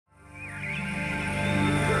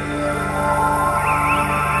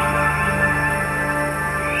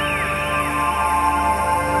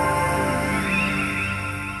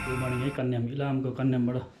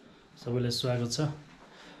कन्यामबाट सबैलाई स्वागत छ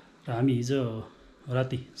र हामी हिजो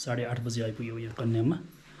राति 8:30 बजे आइपुग्यौँ यो कन्याममा।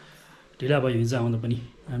 ढिला भयो हिजो आउँदा पनि।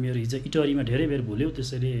 हामीहरू हिजो इटहरीमा धेरै बेर भुल्यौँ,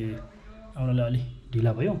 त्यसैले आउनलाई अलि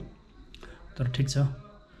ढिला भयो। तर ठिक छ,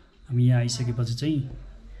 हामी यहाँ आइसकेपछि चाहिँ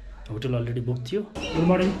होटल अलरेडी बुक थियो। Good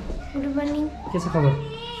morning. Good morning. के छ खबर?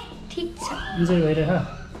 ठीक छ। इन्जोय भइरहेको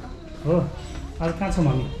हो? आज कहाँ छौँ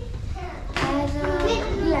हामी? आज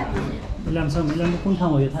इलाम छौँ। इलामको कुन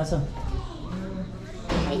ठाउँ हो यो थाहा छ?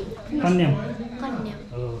 कन्याम। कन्याम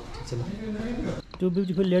हो, ठिक छ ल। टु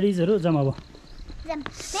ब्युटिफुल लेडिजहरू जाम अब।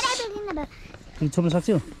 छोप्न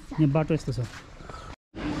सक्छौ? यहाँ बाटो यस्तो छ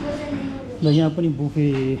ल। यहाँ पनि बुफे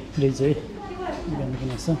रहेछ है,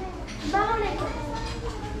 बिहान छ।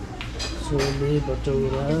 छोले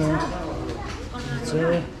भटौरा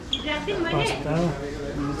पास्ता ल।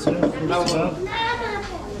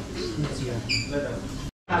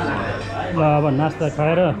 अब नास्ता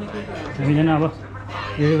खाएर हामीजना अब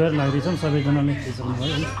रेडी भएर लाग्दैछौँ। सबैजनाले खाइसक्नु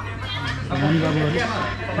भयो है। नानी बाबुहरू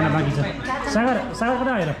खाना बाँकी छ। सागर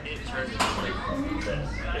कता आएर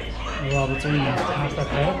अब चाहिँ नास्ता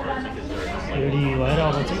खाएर रेडी भएर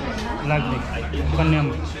अब चाहिँ लाग्ने कन्याम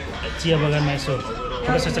चिया बगानमा यसो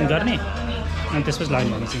फोटो सेसन गर्ने, अनि त्यसपछि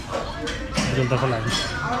लाग्ने हामी चाहिँ होटलतर्फ लाग्ने।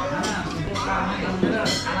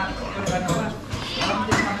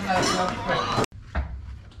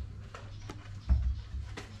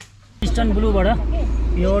 इस्टर्न ब्लूबाट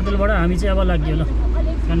यो होटलबाट हामी चाहिँ अब लाग्यो ल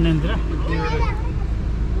कन्यामतिर।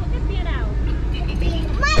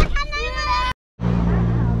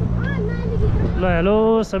 ल हेलो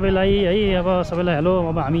सबैलाई है, अब सबैलाई हेलो।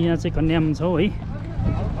 अब हामी यहाँ चाहिँ कन्याम छौँ है।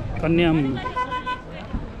 कन्याम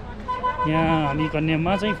यहाँ हामी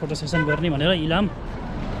कन्याममा चाहिँ फोटो सेसन गर्ने भनेर इलाम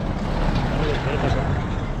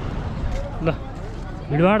ल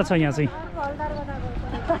भिडभाड छ यहाँ चाहिँ।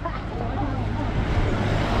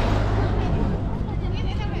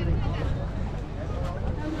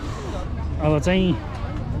 अब चाहिँ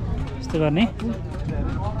यस्तो गर्ने।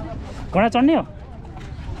 घोडा चढ्ने हो?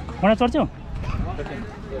 घोडा चढ्छौ?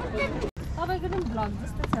 तपाईको पनि भ्लग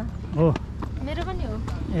जस्तो छ। हो, मेरो पनि हो।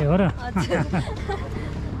 ए हो र?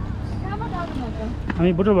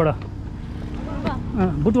 हामी बुटवलबाट।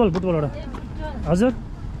 बुटवलबाट। हजुर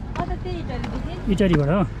इटहरीबाट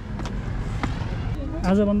हो।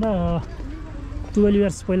 आजभन्दा 12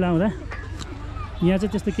 इयर्स पहिला आउँदा यहाँ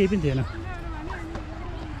चाहिँ त्यस्तो केही पनि थिएन।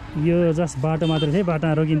 यो जस्ट बाटो मात्र थियो,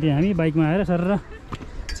 बाटोमा रोकिन्थ्यौँ हामी बाइकमा आएर सर र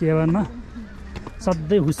चियाबानमा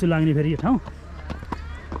सधैँ हुस्सु लाग्ने फेरि यो ठाउँ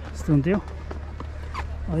यस्तो हुन्थ्यो।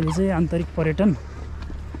 अहिले चाहिँ आन्तरिक पर्यटन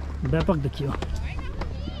व्यापक देखियो।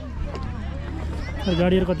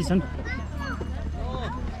 गाडीहरू कति छन्?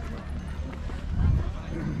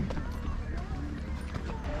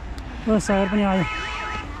 सागर पनि आयो।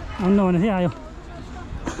 आउनु भने चाहिँ आयो।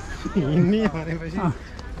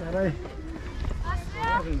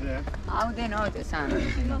 आउँदैन हौ त्यो सानो।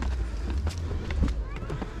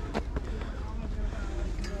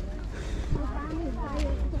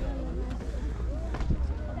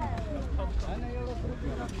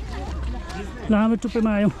 ल हामी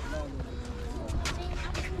टुप्पेमा आयौँ।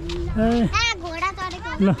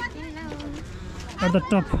 ल एट द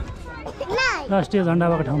टप राष्ट्रिय झन्डा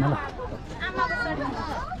भएको ठाउँमा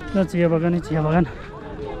ल चिया बगान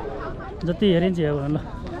जति हेऱ्यो नि चिया बगान। ल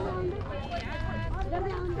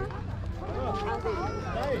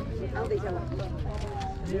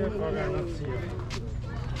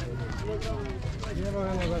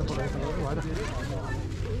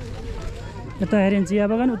यता हेऱ्यो नि चिया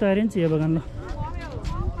बगान, उता हेऱ्यो नि चिया बगान। ल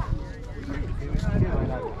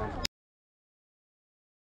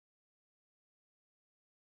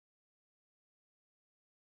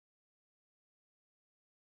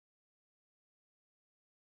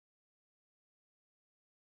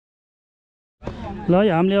ल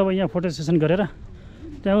हामीले अब यहाँ फोटो सेसन गरेर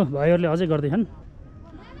त्यहाँ भाइहरूले अझै गर्दैछन्।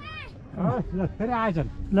 फेरि आएछन्।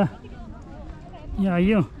 ल यहाँ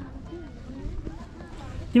आइयो।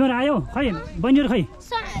 तिमीहरू आयो खै? बहिनीहरू खै?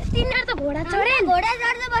 तिनीहरु त घोडा चढे। घोडा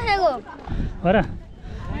चढ्दै बसेको हो र?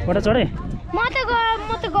 घोडा चढे? म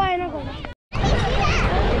त गएन घोडा।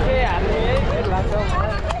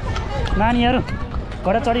 नानीहरू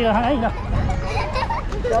घोडा चढिरह है। ल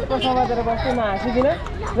सबको समातेर बस्छु म हाँसिदिन।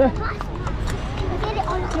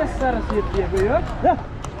 के साह्रो सेपिएको यो।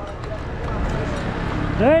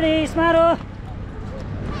 रेडी स्मारो।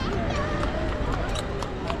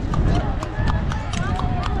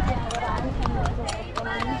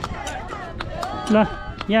 ल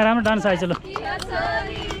यहाँ राम्रो डान्स आएछ। ल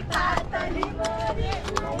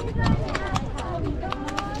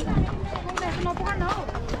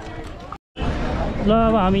ल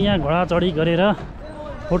अब हामी यहाँ घोडा चढी गरेर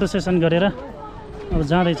फोटो सेसन गरेर अब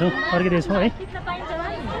जाँदैछौँ फर्किँदैछौँ है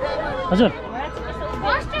हजुर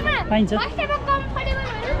पाइन्छ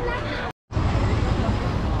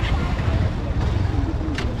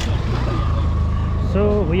so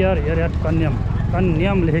we are here at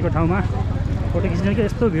Kanyam लेखेको ठाउँमा फोटो खिच्ने कि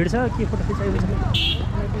यस्तो भिड छ के फोटो खिचाइएको छ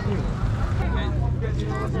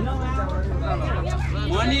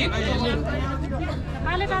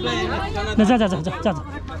जा जा जा जा जा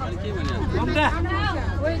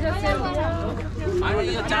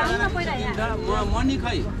मनी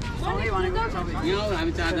खै यहाँ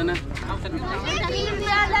हामी चारजना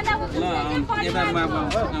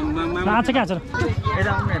आछ क्या छ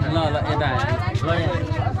ल ल यता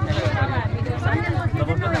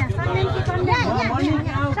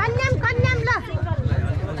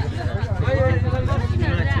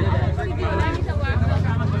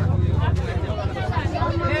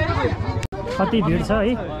कति भिड छ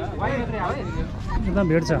है एकदम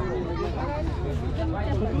भिड छ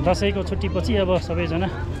दसैँको छुट्टीपछि अब सबैजना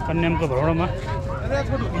कन्यामको भ्रमणमा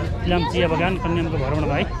इलाम चिया बगान कन्यामको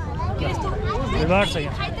भ्रमणमा है भिडभाड छ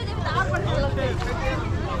यहाँ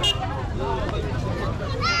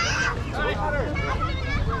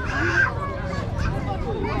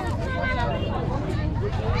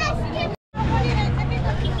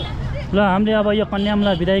ल हामीले अब यो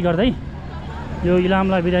कन्यामलाई बिदाई गर्दै यो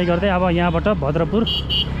इलामलाई बिदाई गर्दै अब यहाँबाट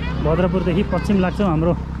भद्रपुरदेखि पश्चिम लाग्छौँ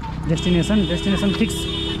हाम्रो डेस्टिनेसन फिक्स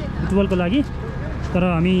बुटवलको लागि तर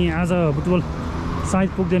हामी आज बुटवल सायद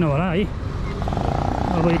पुग्दैन होला है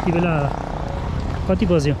अब यति बेला कति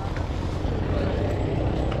बज्यो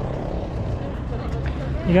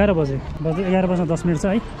 11 बज्यो 11 बज्न 10 मिनट छ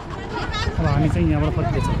है अब हामी चाहिँ यहाँबाट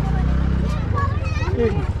फर्किँदैछौँ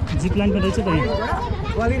जिप लाइन पनि रहेछ त यहाँ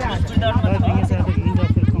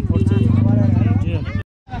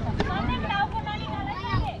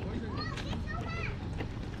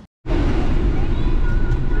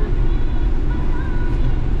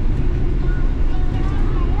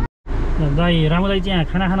दाइ रामु दाइ चाहिँ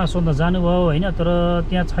खाना सोध्न जानुभयो होइन तर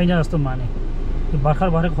त्यहाँ छैन जस्तो माने त्यो भर्खर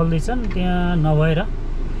खोल्दैछन् त्यहाँ नभएर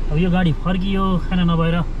अब यो गाडी फर्कियो खाना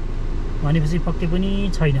नभएर भनेपछि पक्कै पनि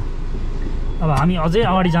छैन अब हामी अझै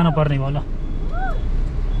अगाडि जानुपर्ने भयो ल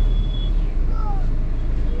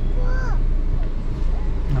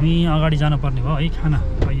हामी अगाडि जानुपर्ने भयो है खाना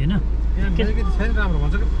होइन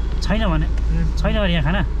छैन भने यहाँ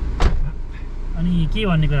खाना अनि के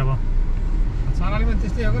भन्ने कुरा भयो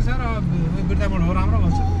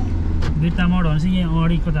बिर्ता मोड भनेपछि यहाँ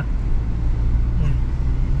अगाडि कता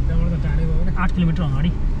 8 किलोमिटर अगाडि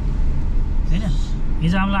होइन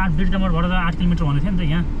हिजो हामीलाई बिर्ता मोडबाट 8 किलोमिटर भनेको थियो नि त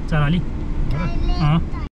यहाँ Charali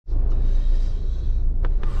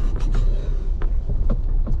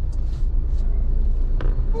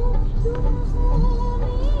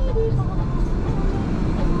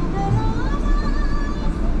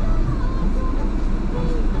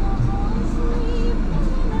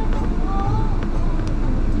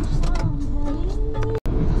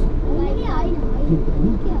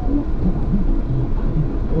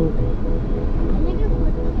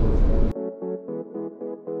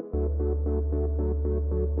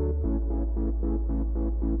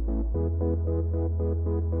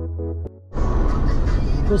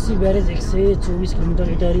Koshi barrage 124 kilometre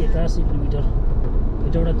Itahari 81 kilometre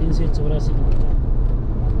इटौडा 384 kilometre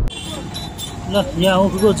ल यहाँ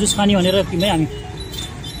औँखुको जुस खाने भनेर पिउँ है हामी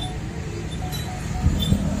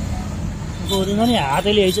हुँदैन नि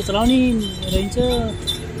हातैले है चलाउने रहन्छ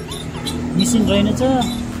मिसिन रहेनछ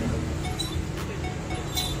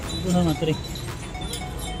मात्रै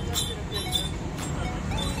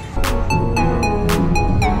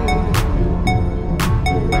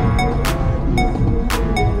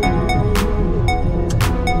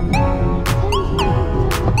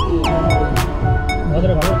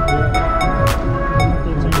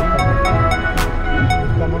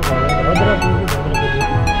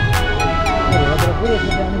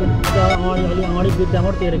अगाडि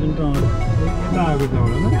 13 किलोमिटर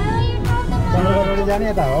अगाडि जाने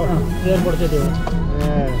यता हो एयरपोर्ट चाहिँ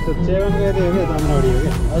त्यो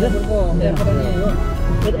हजुर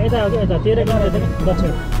यता हो कि यता 13 किलोमिटर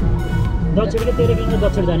दक्षिण कि 13 किलोमिटर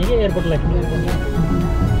दक्षिण जाने कि एयरपोर्टलाई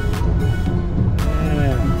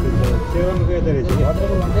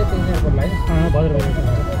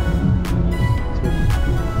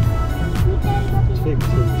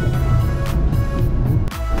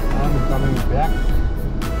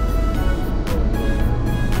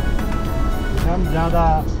जाँदा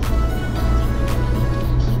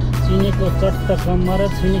चिनीको चट्ट कम्मा र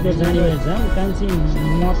चिनीको जाने भए झन् कान्छी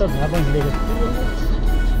म त झापा हिँडेको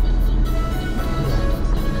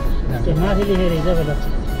त्यो माथि लेखेर हिजो बेला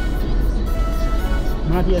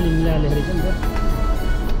माथि अलि मिलाएर लेखेको छ नि त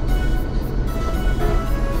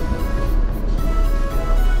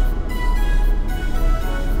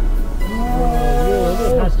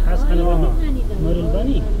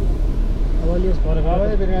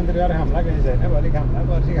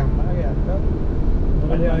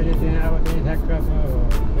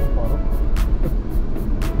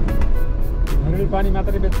पानी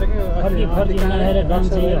मात्रै बेच्छ कि फर्की नआएर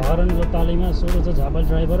डन्से हरनको तालैमा सोह्र झापल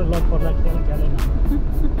ड्राइभर लक पर्ला ख्यालेन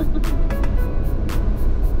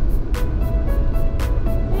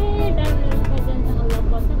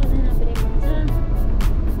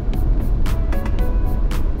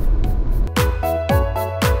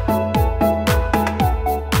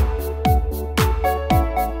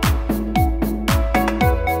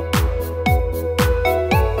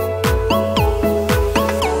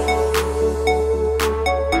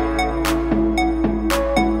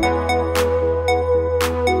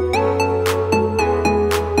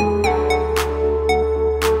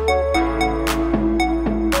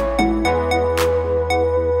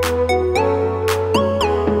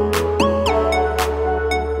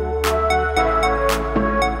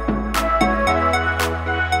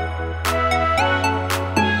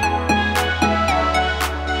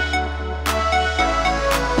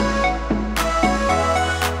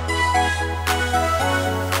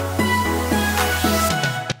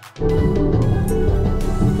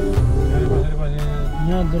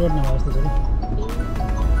दुर्घटना भयो जस्तो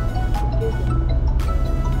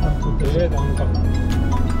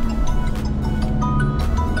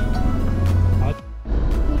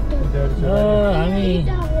छ हामी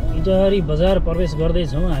इटहरी बजार प्रवेश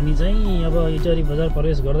गर्दैछौँ हामी चाहिँ अब इटहरी बजार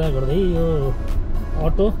प्रवेश गर्दा गर्दै यो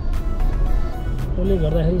अटोले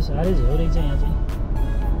गर्दाखेरि साह्रै झ्याउ रहेछ यहाँ चाहिँ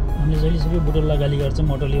हामीले जहिले सबै बुटोललाई गाली गर्छौँ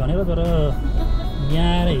अटोले भनेर तर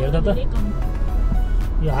यहाँ आएर हेर्दा त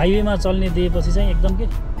यो हाइवेमा चल्ने दिएपछि चाहिँ एकदम के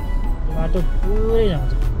बाटो पुरै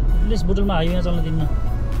जान्छ एटलिस्ट बुटोलमा हाइवेमा चल्न दिन्न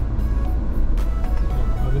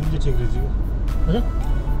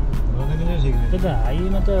त्यो त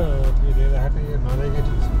हाइवेमा त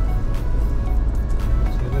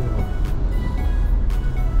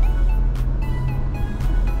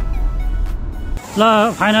ल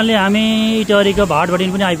फाइनल्ली हामी इटहरीको भाटबडी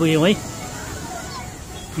पनि आइपुग्यौँ है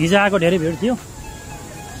हिजो आएको धेरै भिड थियो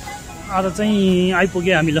आज चाहिँ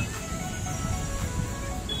आइपुग्यो हामी ल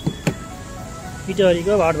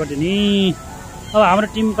इटहरीको भाटबडी नि अब हाम्रो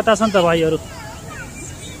टिम कता छ नि त भाइहरू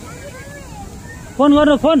फोन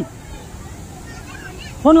गर्नु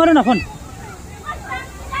फोन गरौँ न फोन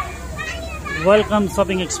वेलकम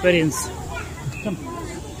सपिङ एक्सपिरियन्स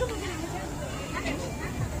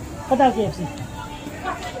कता केएफसी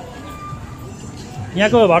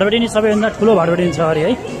यहाँको भाटबडी नि सबैभन्दा ठुलो भाटबडी छ अरे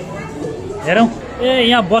है हेरौँ ए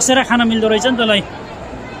यहाँ बसेर खान मिल्दो रहेछ नि त ल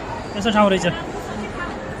यस्तो ठाउँ रहेछ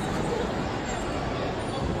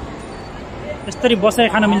यसरी बसेर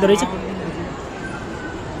खान मिल्दो रहेछ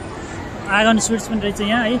आँगन स्विट्स पनि रहेछ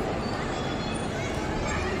यहाँ है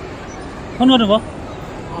फोन गर्नुभयो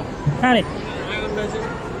कहाँ रे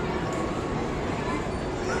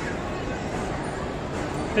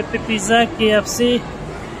पेप्पे पिज्जा केएफसी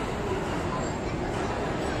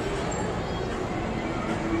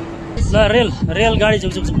ल रेल गाडी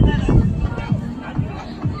झुक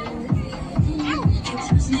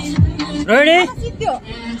रेडी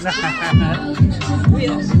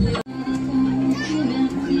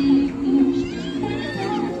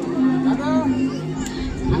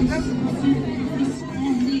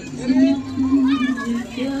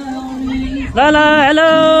ल हेलो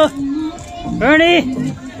रेडी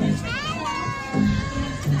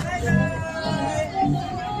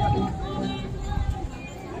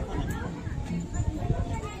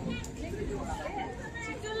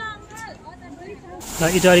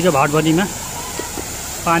इटहरीको भाटबडीमा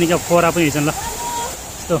पानीका फोरा पनि हिँड्छन् ल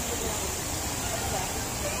यस्तो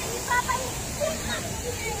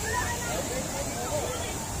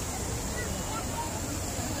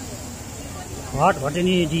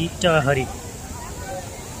भाटबडी इटहरी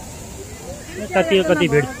कति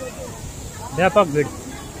भिड व्यापक भिड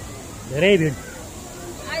धेरै भिड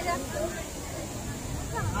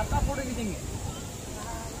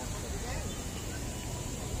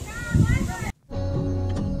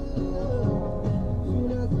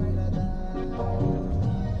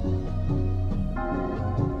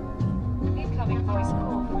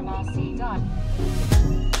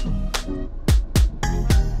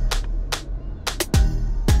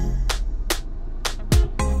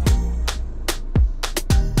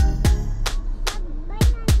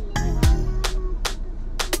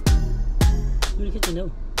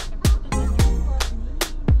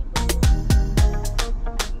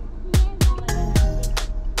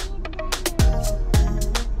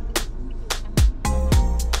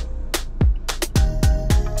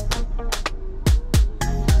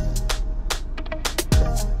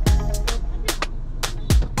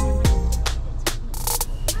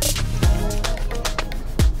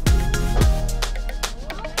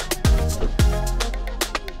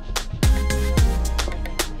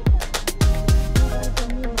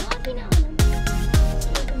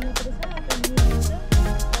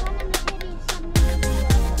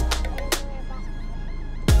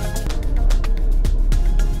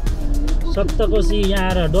सप्तकोशी यहाँ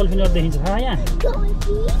आएर डल्फिनहरू देखिन्छ थाहा यहाँ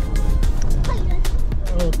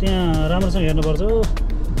त्यहाँ राम्रोसँग हेर्नुपर्छ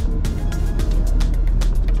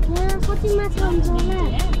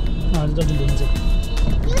जति देखिन्छ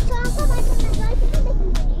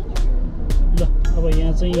ल अब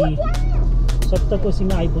यहाँ चाहिँ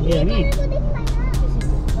सप्तकोशीमा आइपुग्यो हामी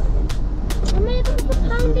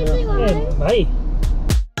ए भाइ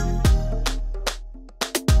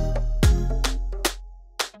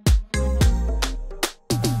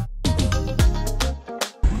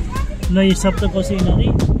ल यो सप्तकोशी नदी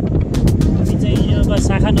चाहिँ यो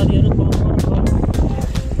शाखा नदीहरू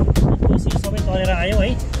कोशी सबै तरेर आयो है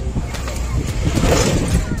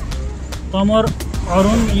तमर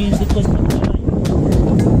अरुण यी दुधकोशी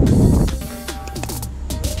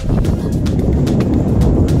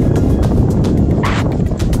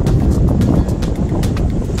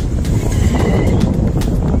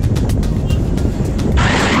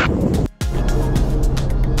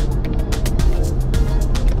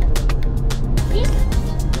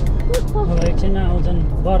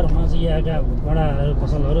बडाहरू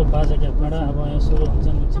फसलहरू बाजेका बडा अब यहाँ सुरु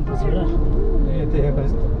हुन्छन् एकछिन पछिबाट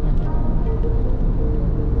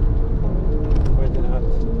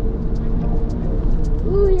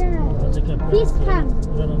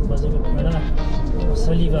बाजेको पेडा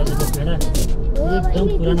असली बाजेको पेडा एकदम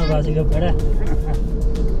पुरानो बाजेको पेडा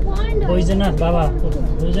बैजनाथ बाबाको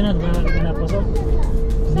पेडा पसल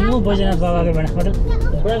न्यू बैजनाथ बाबाको पेडा पसल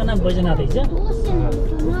बुढाको नाम बैजनाथ है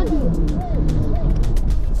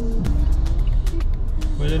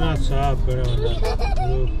बैजनाथ साहब पेड़ा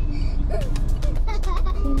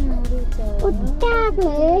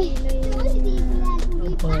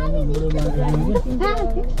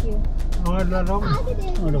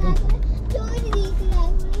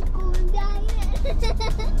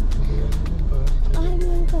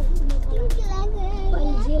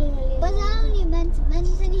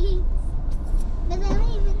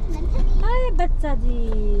बच्चा जी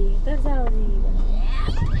इधर जाओ जी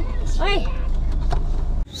ओए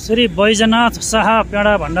श्री बैजनाथ शाह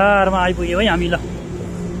पेडा भण्डारमा आइपुग्यो है हामी ल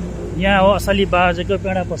यहाँ हो असली बाजेको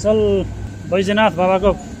पेडा पसल बैजनाथ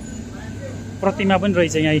बाबाको प्रतिमा पनि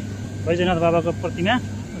रहेछ यहाँ बैजनाथ बाबाको प्रतिमा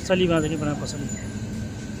असली बाजेको पेडा पसल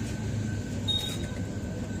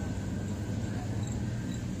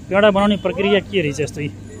पेडा बनाउने प्रक्रिया के रहेछ यस्तै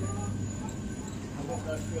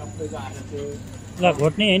ल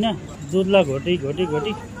घोट्ने होइन दुधलाई घोटी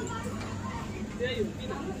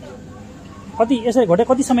कति यसरी घोटे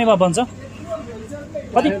कति समयमा बन्छ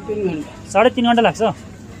कति 3.5 घण्टा लाग्छ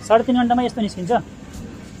 3.5 घण्टामा यस्तो निस्किन्छ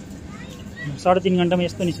 3.5 घण्टामा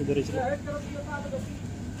यस्तो निस्किँदो रहेछ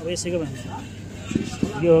अब यसैको भन्छ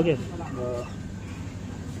यो हो क्या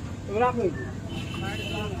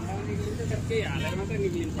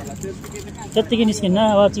त्यत्तिकै निस्किन्न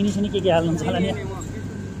अब चिनी के हाल्नुहुन्छ होला नि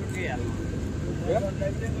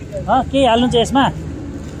के हाल्नुहुन्छ यसमा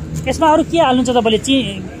अरू के हाल्नुहुन्छ तपाईँले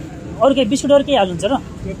अरू केही बिस्कुटहरू के हाल्नुहुन्छ र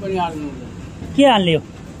के हाल्ने हो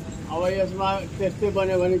अब यसमा त्यस्तै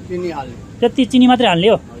बन्यो भने चिनी हाल्ने त्यति चिनी मात्रै हाल्ने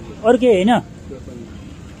हो अरू केही होइन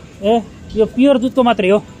ए यो प्योर दुधको मात्रै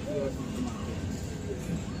हो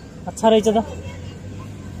अच्छा रहेछ त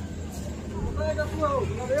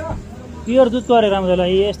प्योर दुधको अरे राम्रो होला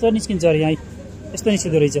यस्तो निस्किन्छ अरे यहाँ यस्तो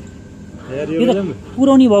निस्किँदो रहेछ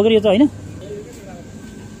पुरौनी भएको यो त होइन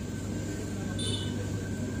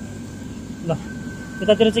ल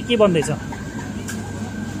यतातिर चाहिँ के बन्दैछ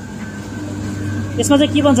यसमा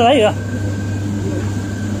चाहिँ के बन्छ है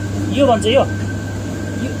यो भन्छ यो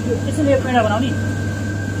त्यसैले यो पेडा बनाउने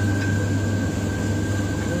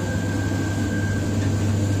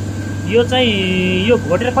यो चाहिँ यो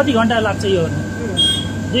घोटेर कति घन्टा लाग्छ यो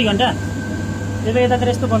 2 घन्टा त्यसले यतातिर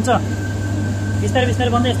यस्तो बन्छ बिस्तारै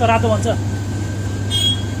बन्छ यस्तो रातो बन्छ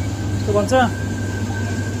यस्तो बन्छ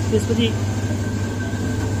त्यसपछि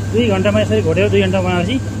 2 घन्टामा यसरी घोटेर 2 घन्टा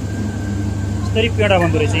बनाएपछि यसरी पेडा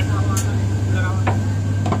बन्दो रहेछ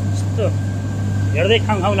यस्तो हेर्दै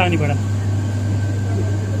खाउँ लाग्ने पेडा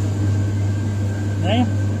है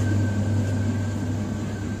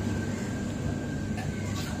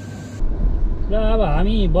ल अब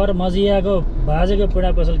हामी बर मजियाको बाजेको पेडा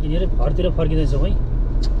पसल किनेर घरतिर फर्किँदैछौँ है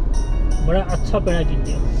बडा अच्छा पेडा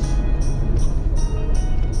किन्थ्यो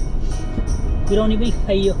पिराउनी पनि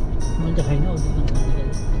खाइयो मैले त खाइनँ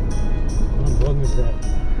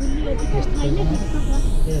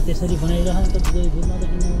त्यसरी बनाइरह त दुधमा त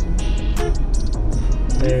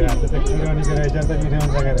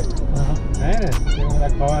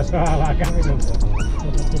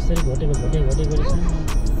त्यसरी घोटेको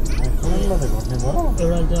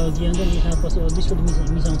एउटा त के भन्छ मिठा पछि बिस्कुट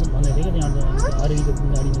मिसाउँछन् भन्दै थियो क्या त्यहाँ अरेबीको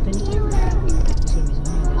गाडीमा थियो नि बिस्कुट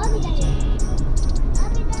मिसाउने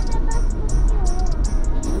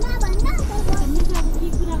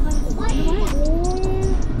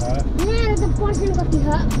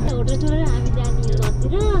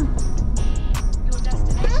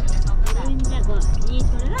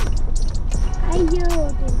यो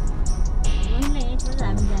होटल होइन यसमा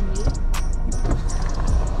हामी जाने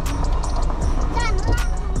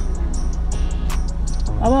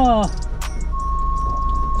अब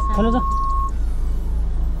खोलो त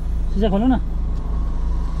सिसा खोल्नु न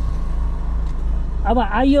अब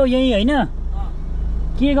आइयो यही होइन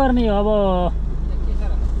के गर्ने हो अब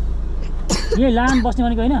यही लान बस्ने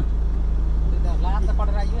भनेको होइन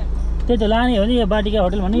त्यही त लाने हो नि यो बाटिका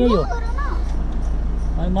होटल भन्ने यही हो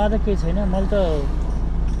अनि मलाई त केही छैन मैले त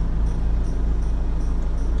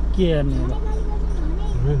के गर्ने होला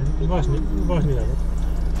बस्ने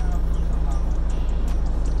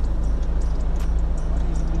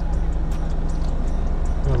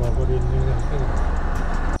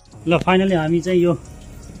ल फाइनली हामी चाहिँ यो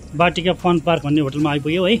बाटिका फन पार्क भन्ने होटलमा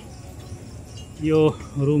आइपुग्यौँ है यो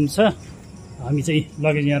रुम छ हामी चाहिँ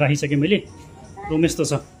लगेज यहाँ राखिसकेँ मैले रुम यस्तो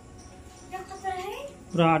छ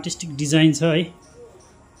पुरा आर्टिस्टिक डिजाइन छ है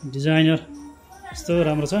डिजाइनर यस्तो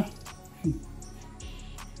राम्रो छ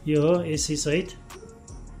यो हो एसी सहित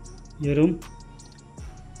यो रुम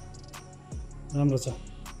राम्रो छ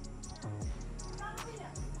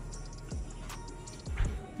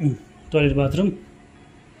टोयलेट बाथरुम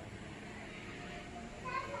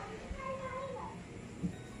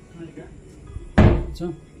छ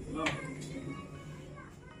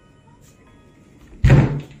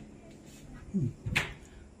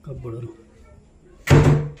कपबोर्डहरू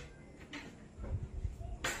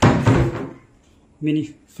मिनी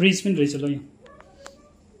फ्रिज पनि रहेछ ल यहाँ